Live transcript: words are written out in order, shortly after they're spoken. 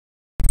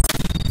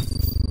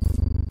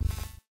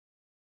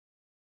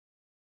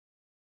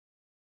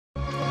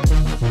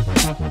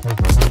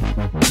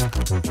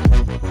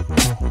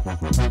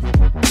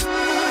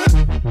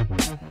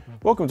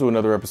Welcome to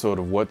another episode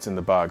of What's in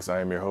the Box.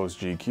 I am your host,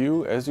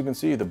 GQ. As you can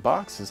see, the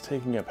box is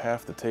taking up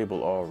half the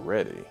table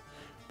already.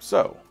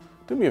 So,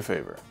 do me a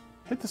favor,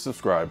 hit the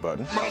subscribe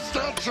button. My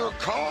stats are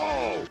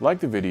cold! Like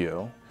the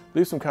video,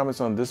 leave some comments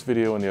on this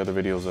video and the other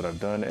videos that I've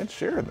done, and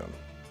share them.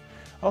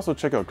 Also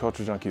check out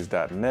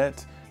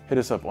culturejunkies.net. Hit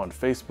us up on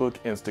Facebook,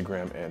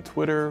 Instagram, and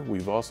Twitter.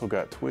 We've also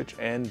got Twitch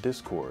and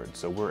Discord,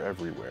 so we're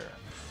everywhere.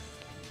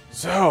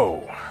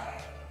 So,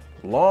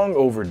 long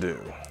overdue.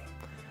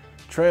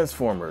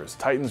 Transformers,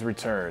 Titans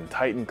Return,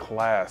 Titan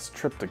Class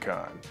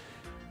Trypticon.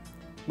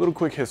 Little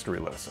quick history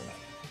lesson.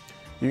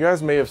 You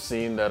guys may have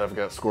seen that I've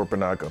got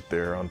Scorponok up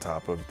there on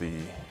top of the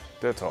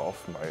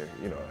Detolf, my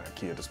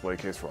IKEA display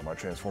case for all my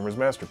Transformers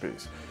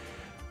masterpiece.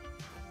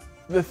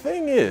 The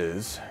thing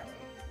is,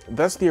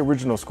 that's the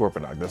original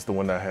Scorponok. That's the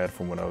one that I had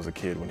from when I was a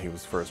kid when he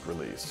was first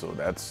released. So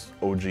that's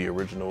OG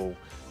original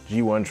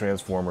G1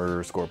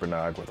 Transformer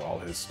Scorponok with all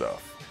his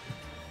stuff.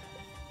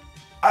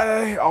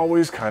 I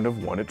always kind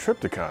of wanted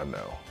Trypticon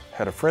though.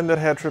 Had a friend that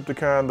had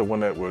Trypticon, the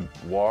one that would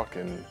walk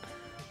and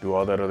do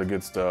all that other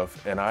good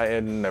stuff, and I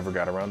had never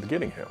got around to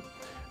getting him.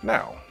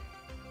 Now,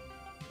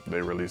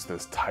 they released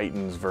this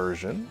Titans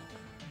version,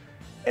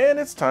 and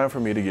it's time for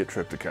me to get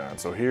Trypticon.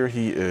 So here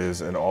he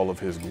is in all of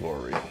his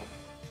glory.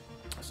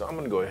 So I'm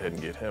gonna go ahead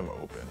and get him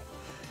open.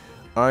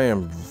 I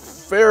am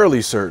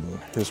fairly certain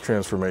his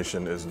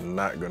transformation is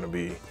not gonna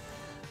be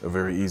a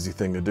very easy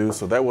thing to do,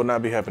 so that will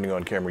not be happening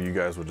on camera. You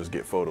guys will just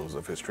get photos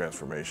of his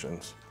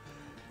transformations.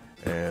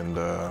 And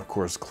of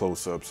course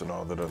close-ups and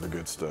all that other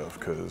good stuff,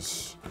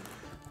 because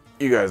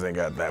you guys ain't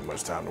got that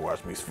much time to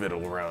watch me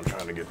fiddle around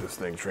trying to get this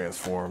thing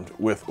transformed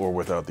with or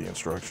without the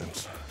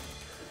instructions.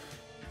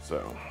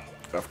 So,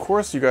 of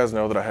course you guys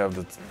know that I have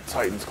the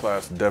Titans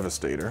Class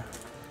Devastator.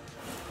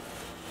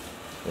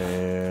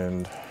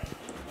 And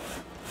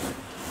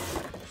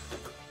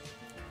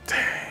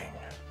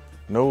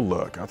no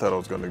luck. I thought I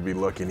was going to be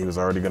lucky and he was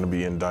already going to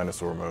be in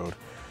dinosaur mode.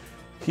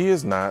 He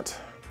is not,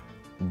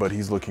 but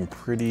he's looking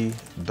pretty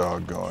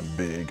doggone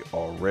big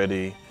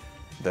already.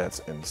 That's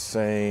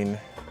insane.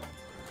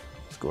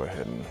 Let's go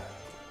ahead and...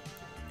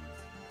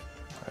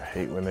 I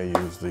hate when they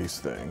use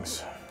these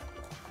things.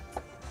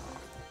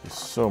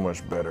 It's so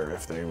much better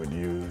if they would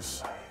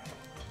use,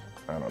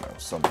 I don't know,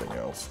 something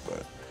else,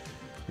 but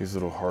these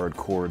little hard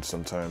cords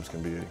sometimes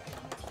can be a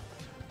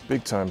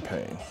big time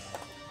pain.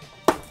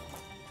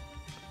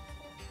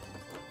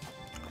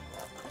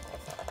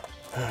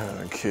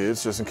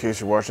 Kids, just in case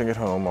you're watching at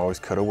home, always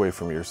cut away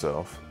from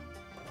yourself.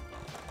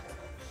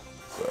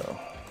 So,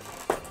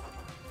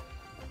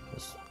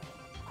 just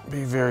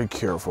be very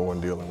careful when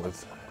dealing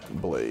with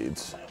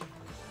blades.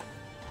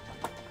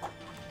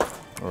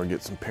 Or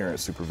get some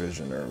parent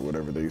supervision or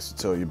whatever they used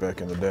to tell you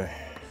back in the day.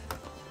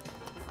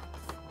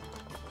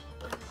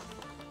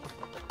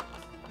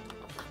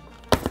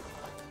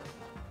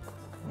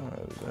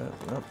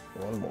 Nope,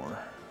 one more.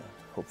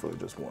 Hopefully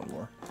just one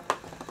more.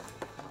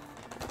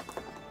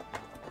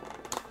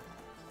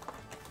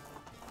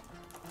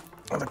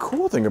 Now, the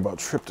cool thing about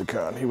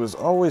Trypticon, he was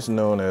always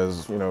known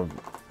as, the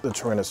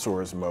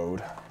Tyrannosaurus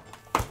mode,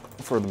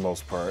 for the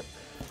most part.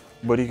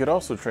 But he could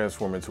also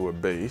transform into a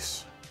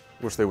base,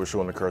 which they would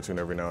show in the cartoon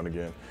every now and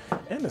again,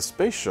 and a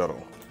space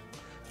shuttle.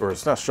 Or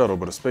it's not shuttle,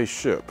 but a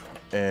spaceship.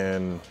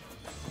 And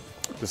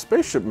the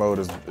spaceship mode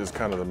is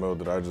kind of the mode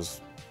that I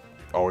just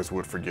always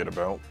would forget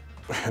about.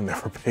 I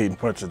never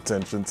paid much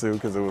attention to,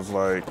 because it was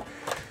like,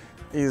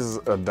 he's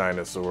a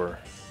dinosaur,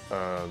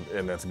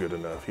 and that's good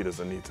enough. He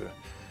doesn't need to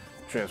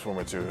transform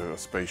into a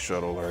space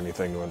shuttle or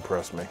anything to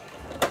impress me.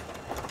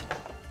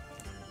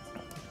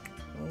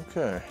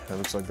 Okay, that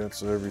looks like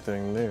that's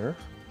everything there.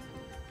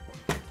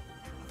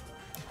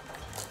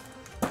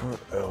 What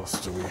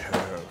else do we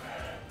have?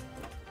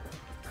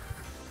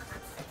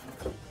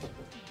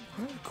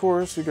 Of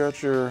course, you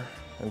got your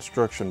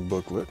instruction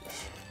booklet.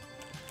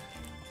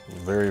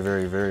 Very,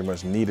 very, very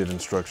much needed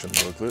instruction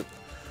booklet.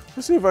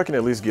 Let's see if I can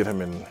at least get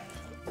him in,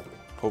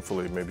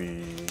 hopefully,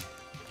 maybe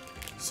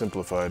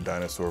simplified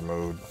dinosaur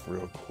mode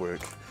real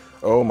quick.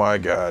 Oh my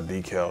God,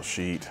 decal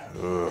sheet.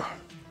 Ugh.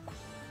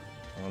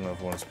 I don't know if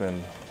I want to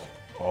spend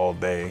all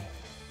day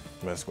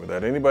messing with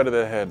that. Anybody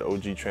that had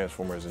OG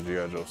Transformers and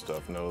G.I. Joe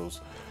stuff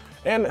knows,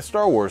 and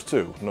Star Wars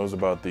too, knows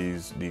about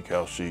these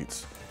decal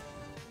sheets.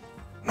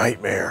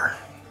 Nightmare.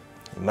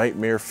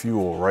 Nightmare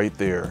fuel right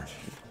there.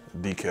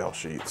 Decal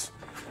sheets.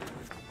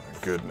 My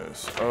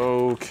goodness.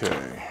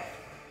 Okay.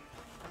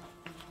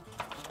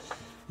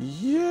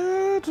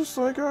 Yeah, just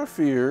like I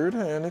feared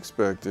and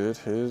expected,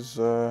 his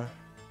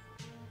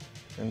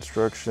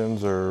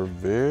instructions are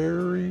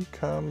very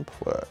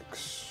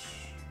complex.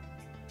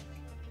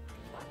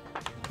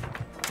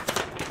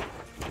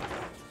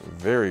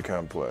 Very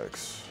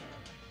complex.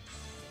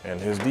 And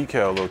his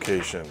decal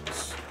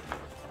locations,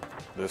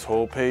 this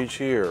whole page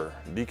here,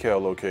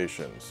 decal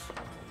locations,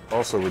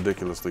 also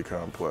ridiculously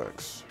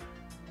complex.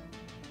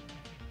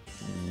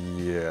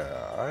 Yeah,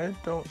 I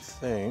don't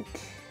think,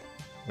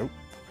 nope.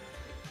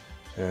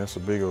 Yeah, that's a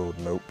big old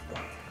nope.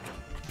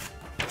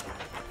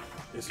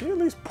 Is he at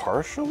least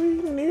partially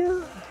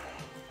near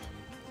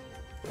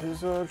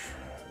his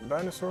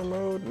dinosaur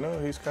mode? No,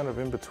 he's kind of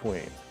in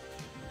between.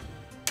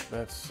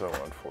 That's so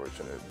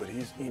unfortunate, but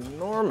he's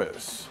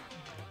enormous.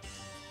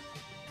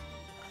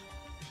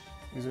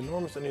 He's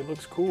enormous and he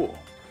looks cool.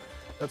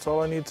 That's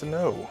all I need to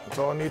know. That's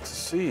all I need to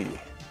see.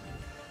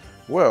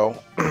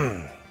 Well,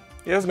 yeah,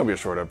 it's gonna be a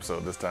short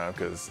episode this time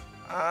because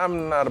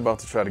I'm not about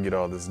to try to get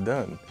all this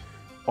done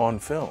on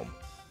film.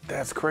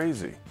 That's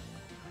crazy.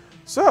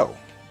 So,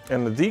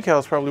 and the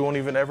decals probably won't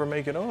even ever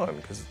make it on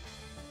because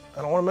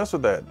I don't want to mess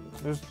with that.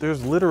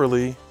 There's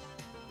literally,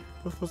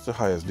 what's the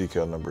highest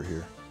decal number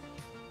here?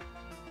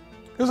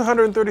 There's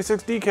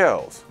 136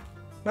 decals.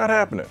 Not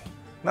happening.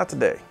 Not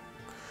today.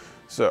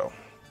 So,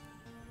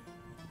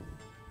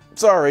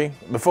 sorry,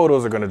 the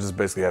photos are gonna just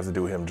basically have to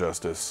do him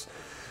justice.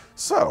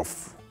 So,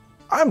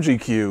 I'm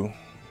GQ.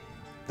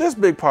 This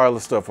big pile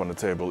of stuff on the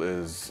table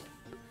is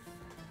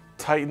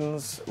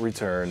Titans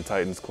Return,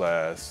 Titans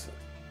Class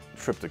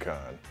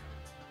Trypticon.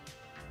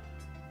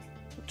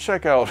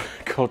 Check out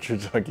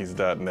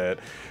culturejunkies.net.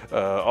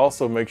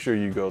 Also, make sure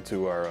you go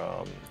to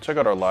our, check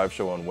out our live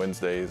show on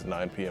Wednesdays,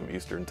 9 p.m.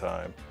 Eastern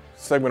Time.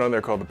 Segment on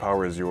there called The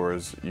Power Is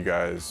Yours. You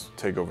guys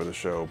take over the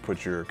show,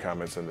 put your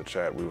comments in the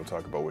chat. We will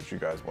talk about what you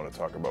guys want to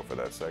talk about for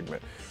that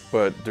segment.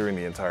 But during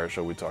the entire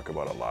show, we talk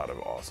about a lot of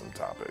awesome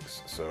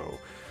topics. So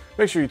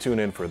make sure you tune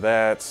in for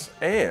that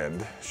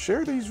and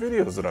share these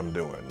videos that I'm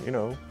doing. You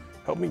know,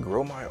 help me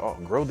grow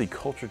the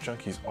Culture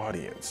Junkies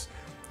audience.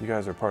 You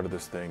guys are part of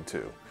this thing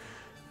too.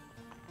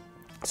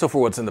 So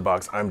for what's in the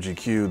box, I'm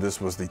GQ. This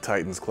was the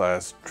Titans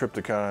Class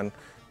Trypticon.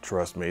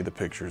 Trust me, the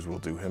pictures will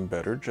do him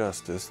better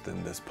justice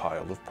than this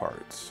pile of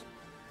parts.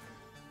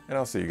 And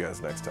I'll see you guys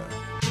next time.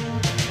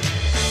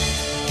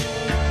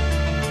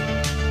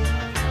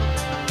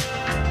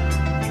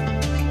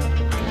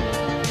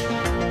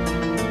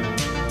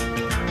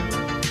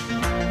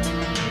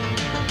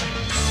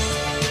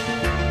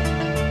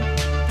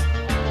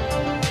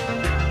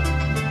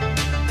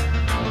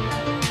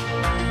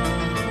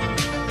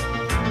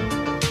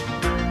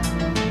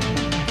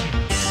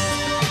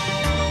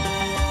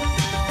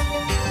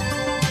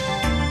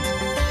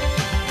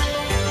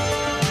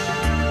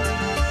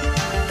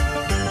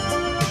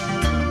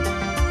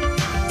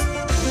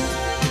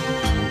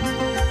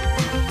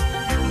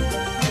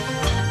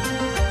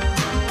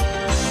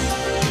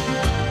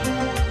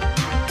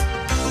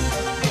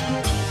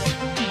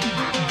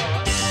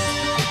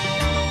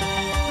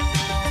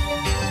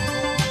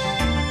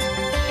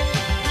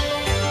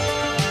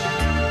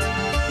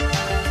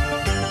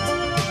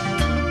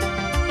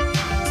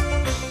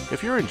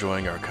 If you're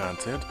enjoying our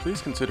content,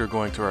 please consider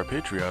going to our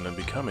Patreon and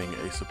becoming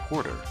a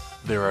supporter.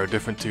 There are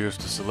different tiers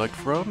to select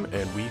from,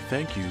 and we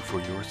thank you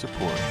for your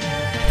support.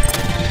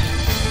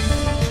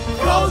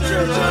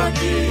 Culture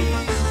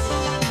Junkies!